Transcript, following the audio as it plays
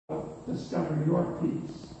discover your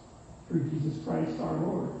peace through Jesus Christ our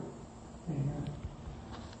Lord. Amen.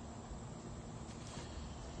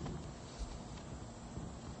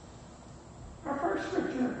 Our first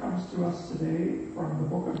scripture comes to us today from the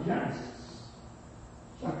book of Genesis,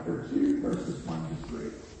 chapter 2, verses 1 to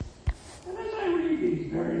 3. And as I read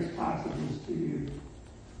these various passages to you,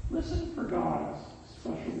 listen for God's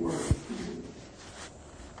special word to you.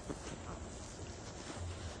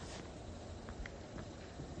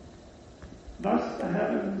 Thus the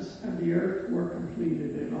heavens and the earth were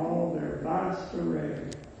completed in all their vast array.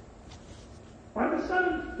 By the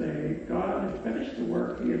seventh day, God had finished the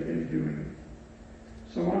work he had been doing.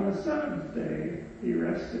 So on the seventh day, he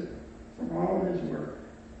rested from all his work.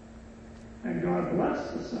 And God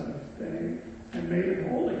blessed the seventh day and made it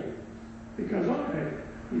holy, because on it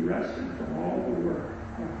he rested from all the work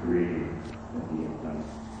of creating that he had done.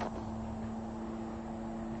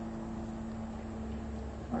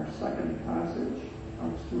 Our second passage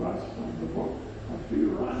comes to us from the book of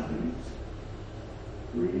Deuteronomy,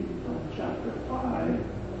 reading from chapter 5,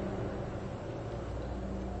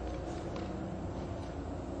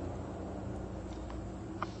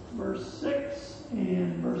 verse 6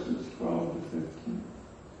 and verses 12 to 15.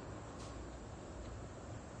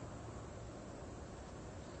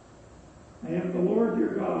 I am the Lord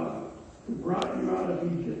your God, who brought you out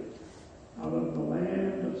of Egypt, out of the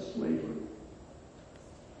land of slavery.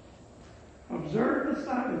 Observe the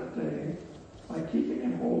Sabbath day by keeping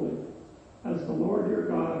it holy, as the Lord your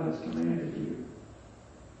God has commanded you.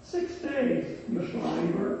 6 days you shall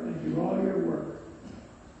labor and do all your work,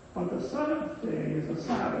 but the seventh day is a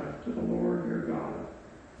Sabbath to the Lord your God.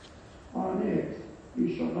 On it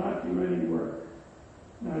you shall not do any work,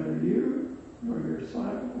 neither you, nor your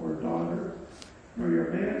son or daughter, nor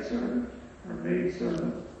your manservant or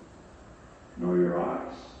maidservant, nor your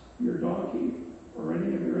ox, your donkey, or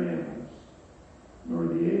any of your animals, nor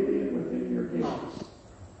the alien within your gates,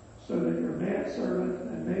 so that your manservant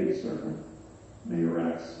and maidservant may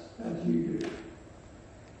rest as you do.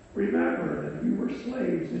 Remember that you were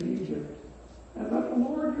slaves in Egypt, and that the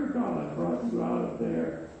Lord your God brought you out of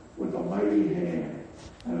there with a mighty hand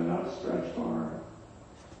and an outstretched arm.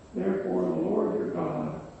 Therefore the Lord your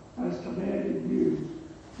God has commanded you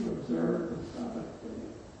to observe the Sabbath day.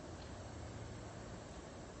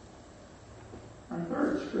 Our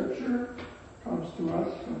third scripture comes to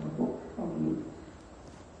us from the book of Luke,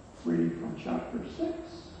 reading from chapter 6,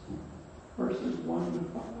 verses 1 to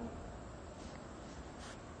 5.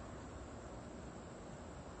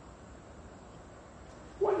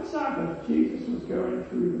 One Sabbath, Jesus was going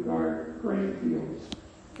through the grain fields,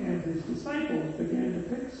 and his disciples began to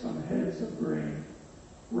pick some heads of grain,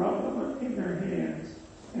 rub them in their hands,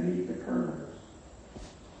 and eat the kernels.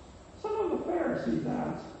 Some of the Pharisees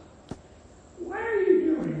asked, "Why are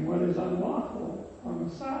you doing what is unlawful on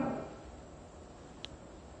the Sabbath?"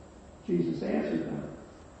 Jesus answered them,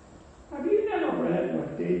 "Have you never read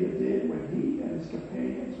what David did when he and his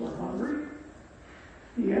companions were hungry?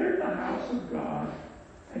 He entered the house of God,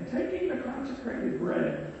 and taking the consecrated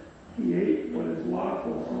bread, he ate what is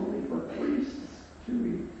lawful only for priests to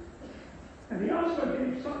eat. And he also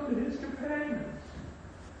gave some to his companions."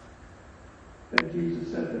 Then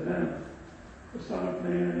Jesus said to them, "The Son of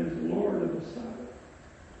Man is Lord of the Sabbath."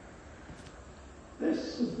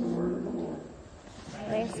 This is the word of the Lord.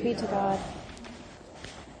 Thanks be to God.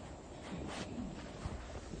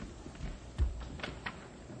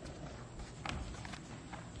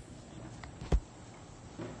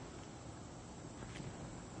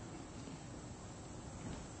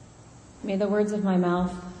 May the words of my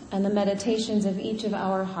mouth and the meditations of each of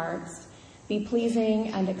our hearts be pleasing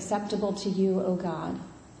and acceptable to you, O God,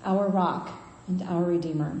 our rock and our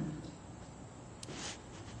Redeemer.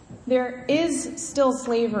 There is still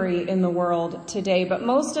slavery in the world today, but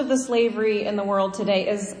most of the slavery in the world today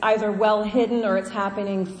is either well hidden or it's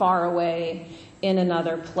happening far away in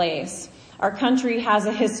another place. Our country has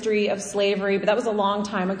a history of slavery, but that was a long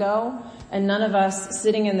time ago, and none of us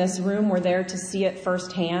sitting in this room were there to see it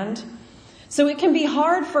firsthand. So it can be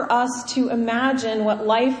hard for us to imagine what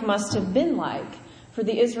life must have been like for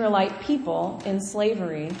the Israelite people in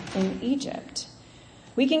slavery in Egypt.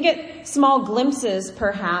 We can get small glimpses,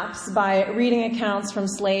 perhaps, by reading accounts from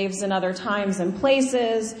slaves in other times and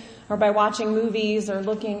places, or by watching movies or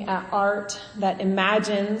looking at art that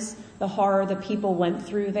imagines the horror the people went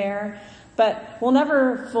through there. But we'll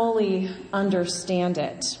never fully understand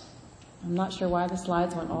it. I'm not sure why the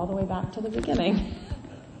slides went all the way back to the beginning.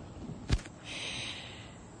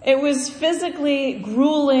 It was physically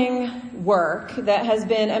grueling work that has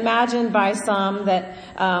been imagined by some that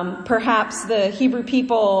perhaps the Hebrew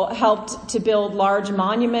people helped to build large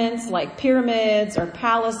monuments like pyramids or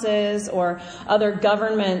palaces or other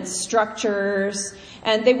government structures.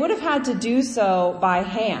 And they would have had to do so by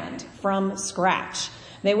hand from scratch.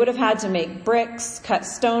 They would have had to make bricks, cut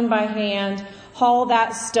stone by hand, haul that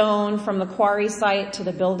stone from the quarry site to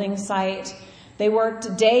the building site. They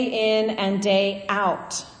worked day in and day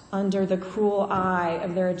out under the cruel eye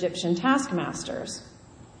of their Egyptian taskmasters.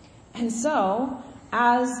 And so,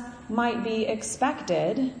 as might be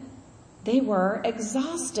expected, they were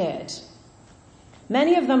exhausted.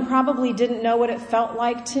 Many of them probably didn't know what it felt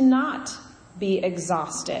like to not be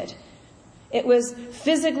exhausted. It was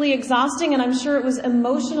physically exhausting, and I'm sure it was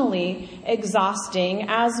emotionally exhausting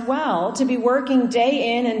as well to be working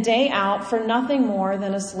day in and day out for nothing more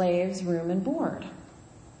than a slave's room and board.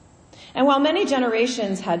 And while many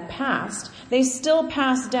generations had passed, they still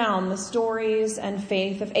passed down the stories and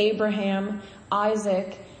faith of Abraham,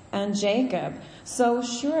 Isaac, and Jacob. So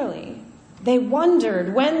surely they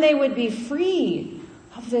wondered when they would be free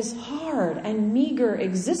of this hard and meager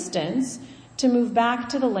existence to move back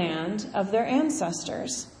to the land of their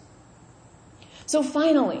ancestors. So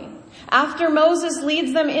finally, after Moses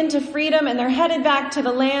leads them into freedom and they're headed back to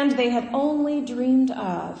the land they had only dreamed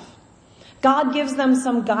of, God gives them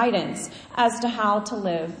some guidance as to how to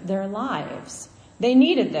live their lives. They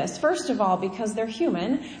needed this, first of all, because they're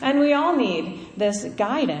human, and we all need this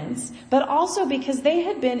guidance, but also because they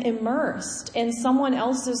had been immersed in someone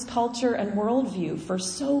else's culture and worldview for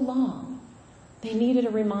so long. They needed a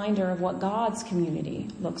reminder of what God's community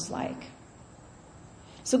looks like.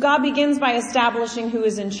 So God begins by establishing who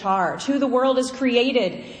is in charge, who the world is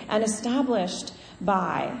created and established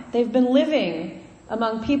by. They've been living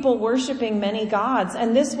among people worshiping many gods,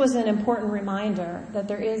 and this was an important reminder that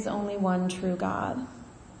there is only one true God.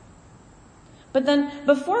 But then,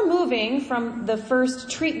 before moving from the first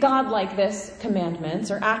treat God like this commandments,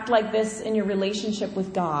 or act like this in your relationship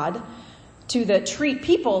with God, to the treat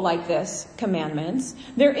people like this commandments,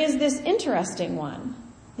 there is this interesting one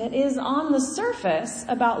that is on the surface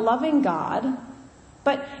about loving God,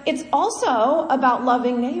 but it's also about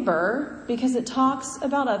loving neighbor because it talks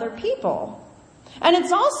about other people. And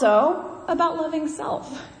it's also about loving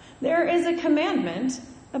self. There is a commandment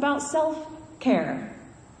about self-care.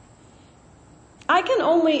 I can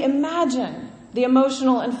only imagine the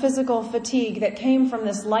emotional and physical fatigue that came from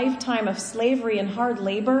this lifetime of slavery and hard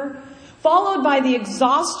labor, followed by the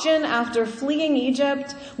exhaustion after fleeing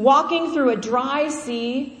Egypt, walking through a dry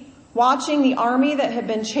sea, watching the army that had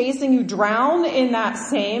been chasing you drown in that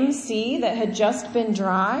same sea that had just been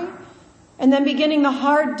dry, and then beginning the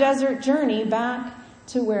hard desert journey back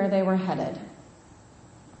to where they were headed.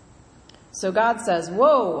 So God says,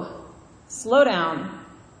 whoa, slow down.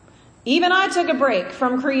 Even I took a break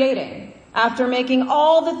from creating after making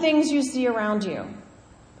all the things you see around you.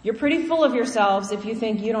 You're pretty full of yourselves if you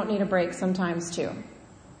think you don't need a break sometimes too.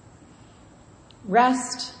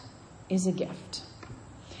 Rest is a gift.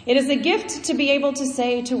 It is a gift to be able to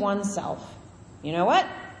say to oneself, you know what?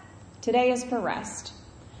 Today is for rest.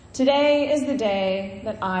 Today is the day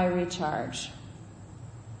that I recharge.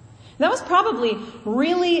 That was probably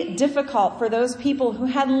really difficult for those people who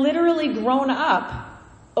had literally grown up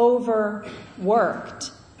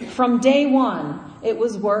overworked. From day one, it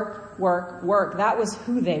was work, work, work. That was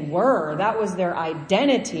who they were. That was their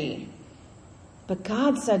identity. But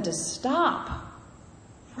God said to stop,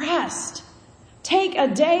 rest, take a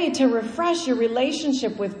day to refresh your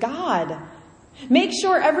relationship with God. Make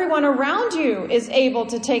sure everyone around you is able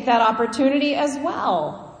to take that opportunity as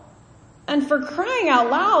well. And for crying out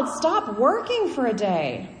loud, stop working for a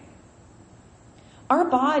day. Our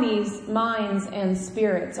bodies, minds, and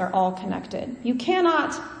spirits are all connected. You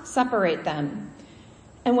cannot separate them.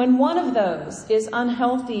 And when one of those is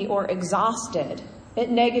unhealthy or exhausted, it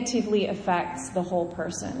negatively affects the whole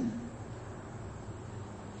person.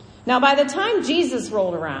 Now, by the time Jesus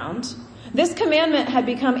rolled around, this commandment had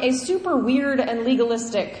become a super weird and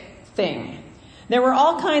legalistic thing. There were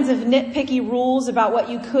all kinds of nitpicky rules about what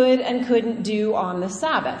you could and couldn't do on the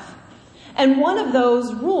Sabbath. And one of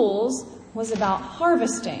those rules was about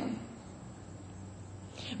harvesting.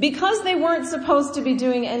 Because they weren't supposed to be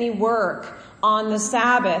doing any work on the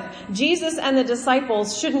Sabbath, Jesus and the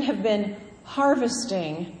disciples shouldn't have been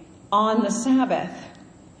harvesting on the Sabbath.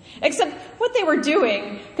 Except what they were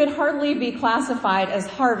doing could hardly be classified as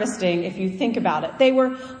harvesting if you think about it. They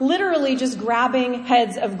were literally just grabbing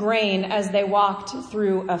heads of grain as they walked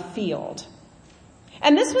through a field.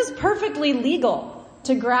 And this was perfectly legal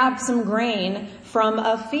to grab some grain from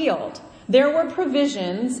a field. There were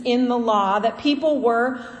provisions in the law that people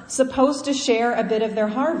were supposed to share a bit of their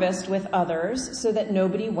harvest with others so that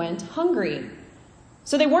nobody went hungry.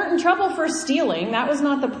 So they weren't in trouble for stealing. That was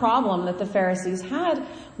not the problem that the Pharisees had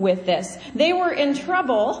with this. They were in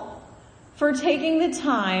trouble for taking the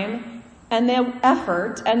time and the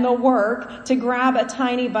effort and the work to grab a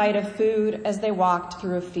tiny bite of food as they walked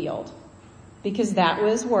through a field. Because that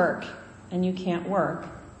was work, and you can't work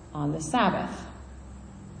on the Sabbath.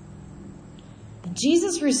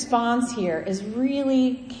 Jesus' response here is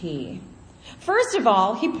really key. First of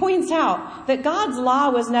all, he points out that God's law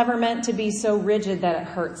was never meant to be so rigid that it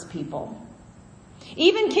hurts people.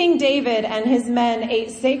 Even King David and his men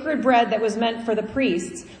ate sacred bread that was meant for the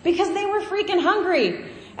priests because they were freaking hungry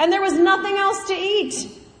and there was nothing else to eat.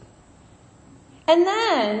 And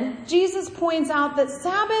then Jesus points out that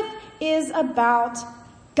Sabbath is about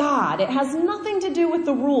God. It has nothing to do with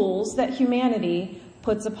the rules that humanity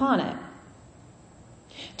puts upon it.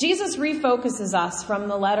 Jesus refocuses us from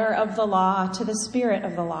the letter of the law to the spirit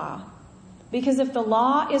of the law. Because if the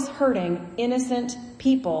law is hurting innocent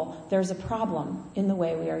people, there's a problem in the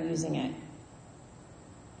way we are using it.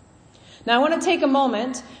 Now, I want to take a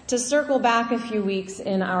moment to circle back a few weeks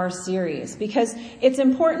in our series, because it's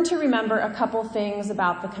important to remember a couple things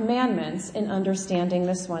about the commandments in understanding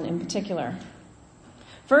this one in particular.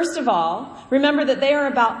 First of all, remember that they are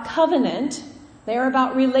about covenant, they are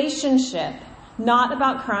about relationship, not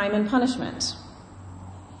about crime and punishment.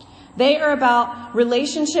 They are about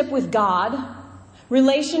relationship with God,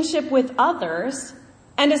 relationship with others,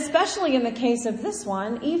 and especially in the case of this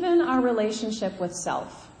one, even our relationship with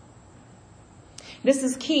self. This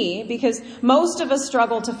is key because most of us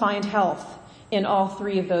struggle to find health in all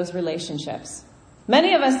three of those relationships.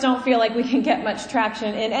 Many of us don't feel like we can get much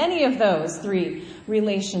traction in any of those three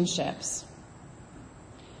relationships.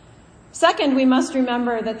 Second, we must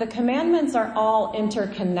remember that the commandments are all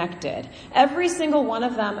interconnected. Every single one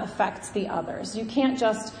of them affects the others. You can't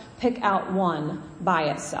just pick out one by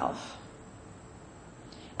itself.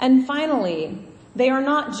 And finally, they are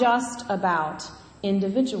not just about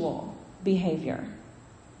individual behavior.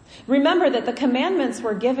 Remember that the commandments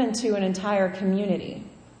were given to an entire community.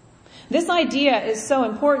 This idea is so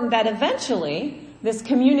important that eventually this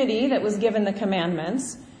community that was given the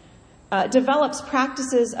commandments develops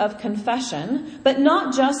practices of confession, but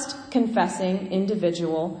not just confessing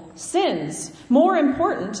individual sins. More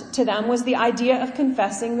important to them was the idea of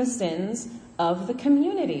confessing the sins of the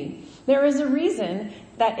community. There is a reason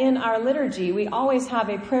that in our liturgy we always have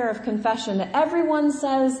a prayer of confession that everyone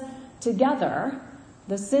says together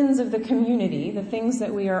the sins of the community, the things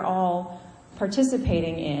that we are all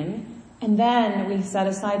participating in, and then we set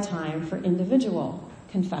aside time for individual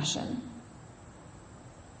confession.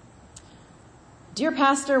 Dear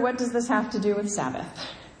Pastor, what does this have to do with Sabbath?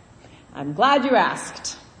 I'm glad you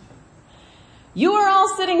asked. You are all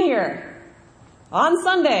sitting here on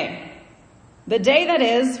Sunday, the day that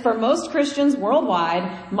is, for most Christians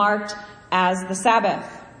worldwide, marked as the Sabbath.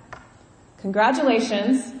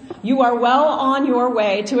 Congratulations, you are well on your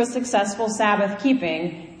way to a successful Sabbath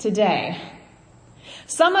keeping today.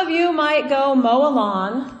 Some of you might go mow a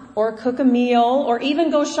lawn or cook a meal or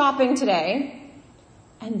even go shopping today,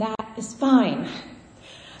 and that is fine.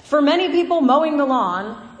 For many people, mowing the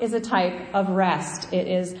lawn is a type of rest. It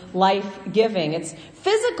is life-giving. It's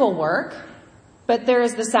physical work, but there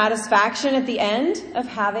is the satisfaction at the end of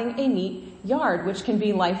having a neat yard, which can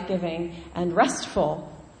be life-giving and restful.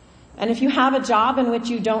 And if you have a job in which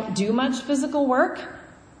you don't do much physical work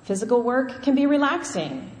can be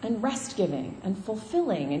relaxing and rest-giving and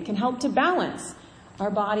fulfilling and can help to balance our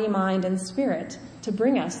body, mind, and spirit to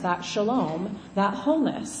bring us that shalom, that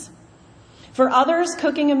wholeness. For others,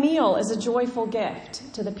 cooking a meal is a joyful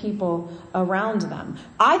gift to the people around them.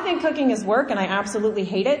 I think cooking is work and I absolutely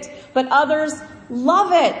hate it, but others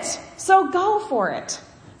love it. So go for it.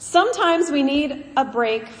 Sometimes we need a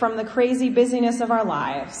break from the crazy busyness of our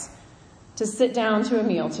lives to sit down to a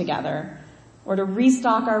meal together, or to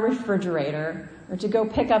restock our refrigerator, or to go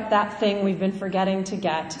pick up that thing we've been forgetting to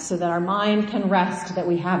get so that our mind can rest that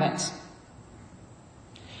we have it.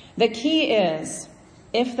 The key is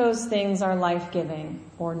if those things are life-giving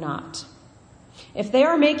or not. If they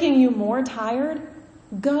are making you more tired,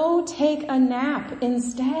 go take a nap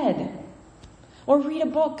instead, or read a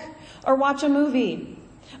book, or watch a movie.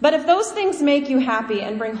 But if those things make you happy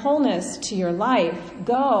and bring wholeness to your life,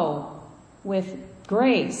 go with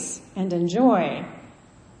grace and enjoy.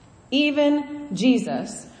 Even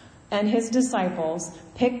Jesus and his disciples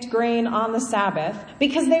picked grain on the Sabbath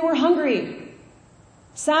because they were hungry.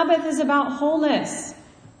 Sabbath is about wholeness,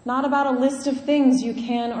 not about a list of things you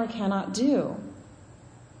can or cannot do.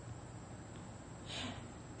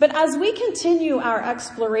 But as we continue our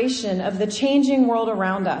exploration of the changing world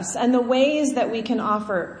around us and the ways that we can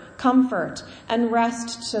offer comfort and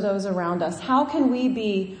rest to those around us, how can we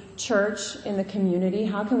be church in the community?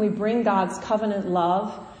 How can we bring God's covenant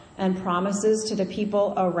love and promises to the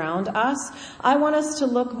people around us? I want us to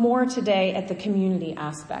look more today at the community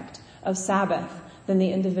aspect of Sabbath than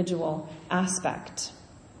the individual aspect.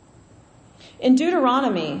 In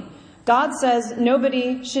Deuteronomy, God says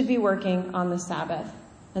nobody should be working on the Sabbath,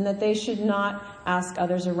 and that they should not ask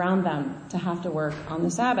others around them to have to work on the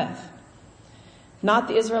Sabbath. Not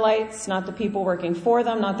the Israelites, not the people working for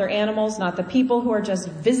them, not their animals, not the people who are just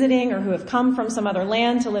visiting or who have come from some other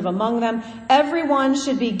land to live among them. Everyone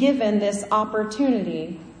should be given this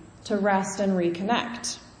opportunity to rest and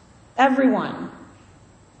reconnect. Everyone.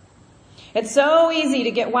 It's so easy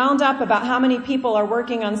to get wound up about how many people are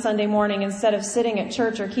working on Sunday morning instead of sitting at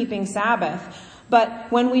church or keeping Sabbath.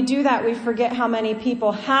 But when we do that, we forget how many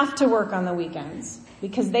people have to work on the weekends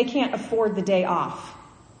because they can't afford the day off.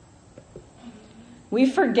 We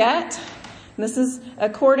forget, this is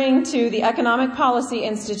according to the Economic Policy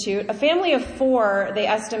Institute, a family of 4, they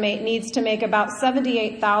estimate, needs to make about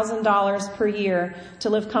 $78,000 per year to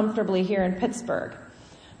live comfortably here in Pittsburgh.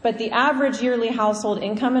 But the average yearly household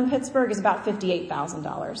income in Pittsburgh is about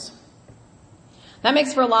 $58,000. That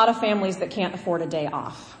makes for a lot of families that can't afford a day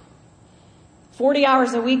off. 40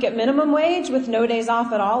 hours a week at minimum wage with no days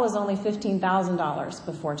off at all is only $15,000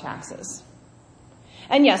 before taxes.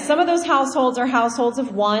 And yes, some of those households are households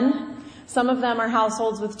of 1. Some of them are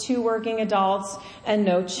households with 2 working adults and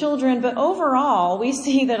no children. But overall, we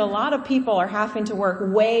see that a lot of people are having to work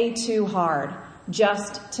way too hard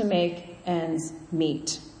just to make ends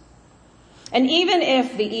meet. And even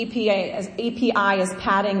if the EPI is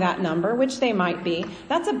padding that number, which they might be,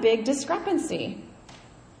 that's a big discrepancy.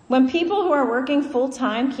 When people who are working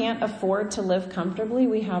full-time can't afford to live comfortably,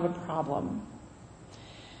 we have a problem.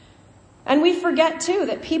 And we forget, too,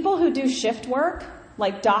 that people who do shift work,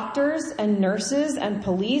 like doctors and nurses and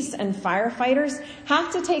police and firefighters,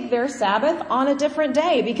 have to take their Sabbath on a different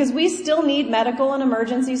day because we still need medical and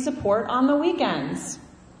emergency support on the weekends.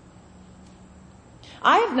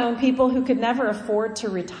 I have known people who could never afford to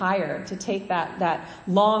retire, to take that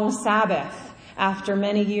long Sabbath after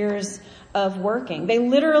many years of working. They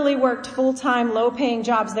literally worked full-time, low-paying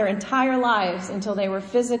jobs their entire lives until they were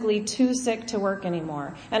physically too sick to work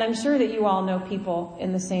anymore. And I'm sure that you all know people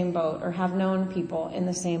in the same boat or have known people in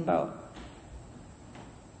the same boat.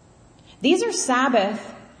 These are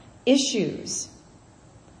Sabbath issues.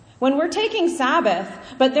 When we're taking Sabbath,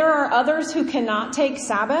 but there are others who cannot take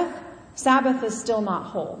Sabbath, Sabbath is still not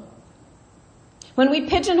whole. When we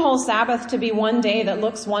pigeonhole Sabbath to be one day that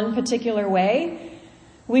looks one particular way,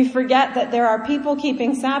 we forget that there are people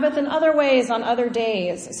keeping Sabbath in other ways on other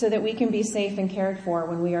days so that we can be safe and cared for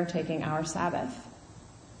when we are taking our Sabbath.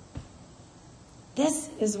 This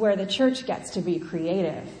is where the church gets to be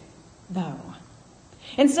creative, though.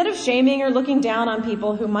 Instead of shaming or looking down on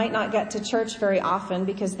people who might not get to church very often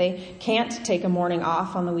because they can't take a morning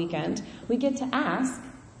off on the weekend, we get to ask,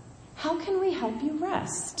 how can we help you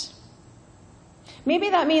rest?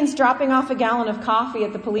 Maybe that means dropping off a gallon of coffee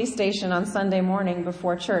at the police station on Sunday morning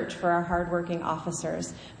before church for our hardworking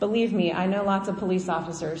officers. Believe me, I know lots of police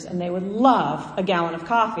officers, and they would love a gallon of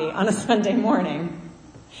coffee on a Sunday morning.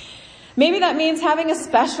 Maybe that means having a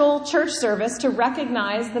special church service to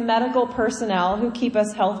recognize the medical personnel who keep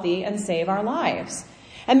us healthy and save our lives.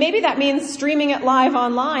 And maybe that means streaming it live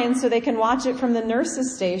online so they can watch it from the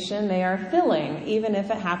nurse's station they are filling, even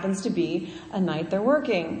if it happens to be a night they're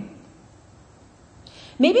working.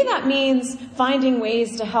 Maybe that means finding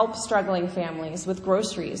ways to help struggling families with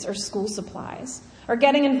groceries or school supplies, or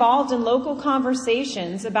getting involved in local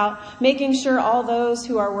conversations about making sure all those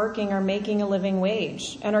who are working are making a living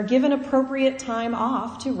wage and are given appropriate time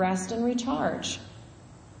off to rest and recharge.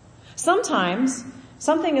 Sometimes,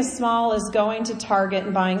 something as small as going to Target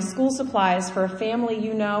and buying school supplies for a family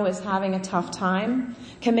you know is having a tough time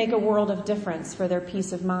can make a world of difference for their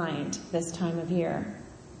peace of mind this time of year.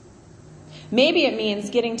 Maybe it means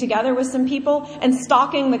getting together with some people and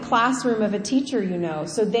stocking the classroom of a teacher you know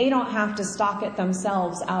so they don't have to stock it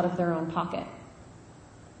themselves out of their own pocket.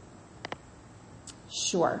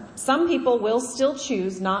 Sure, some people will still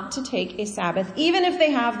choose not to take a Sabbath even if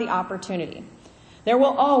they have the opportunity. There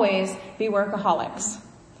will always be workaholics.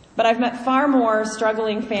 But I've met far more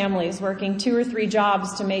struggling families working 2 or 3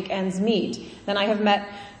 jobs to make ends meet than I have met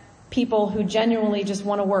people who genuinely just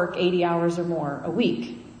want to work 80 hours or more a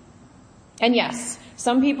week. And yes,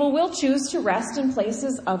 some people will choose to rest in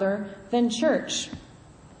places other than church.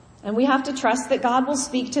 And we have to trust that God will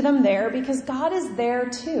speak to them there because God is there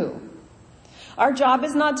too. Our job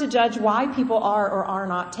is not to judge why people are or are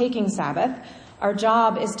not taking Sabbath. Our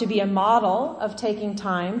job is to be a model of taking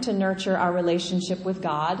time to nurture our relationship with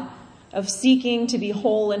God, of seeking to be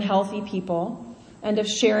whole and healthy people, and of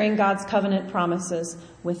sharing God's covenant promises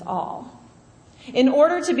with all. In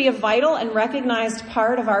order to be a vital and recognized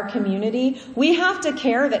part of our community, we have to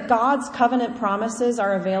care that God's covenant promises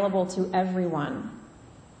are available to everyone.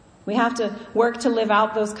 We have to work to live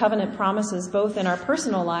out those covenant promises both in our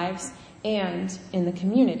personal lives and in the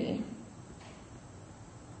community.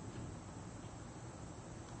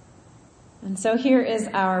 And so here is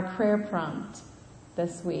our prayer prompt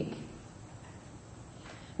this week.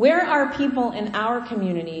 Where are people in our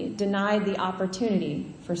community denied the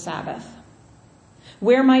opportunity for Sabbath?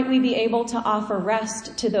 Where might we be able to offer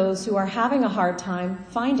rest to those who are having a hard time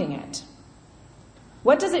finding it?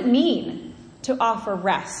 What does it mean to offer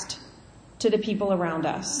rest to the people around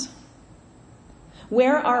us?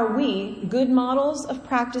 Where are we good models of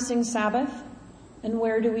practicing Sabbath, and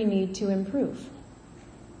where do we need to improve?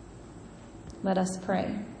 Let us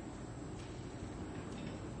pray.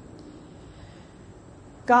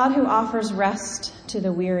 God, who offers rest to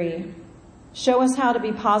the weary, show us how to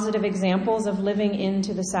be positive examples of living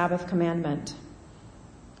into the Sabbath commandment.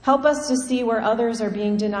 Help us to see where others are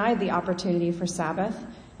being denied the opportunity for Sabbath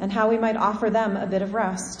and how we might offer them a bit of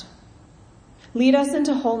rest. Lead us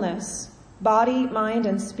into wholeness, body, mind,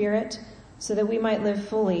 and spirit, so that we might live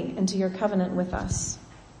fully into your covenant with us.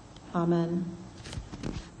 Amen.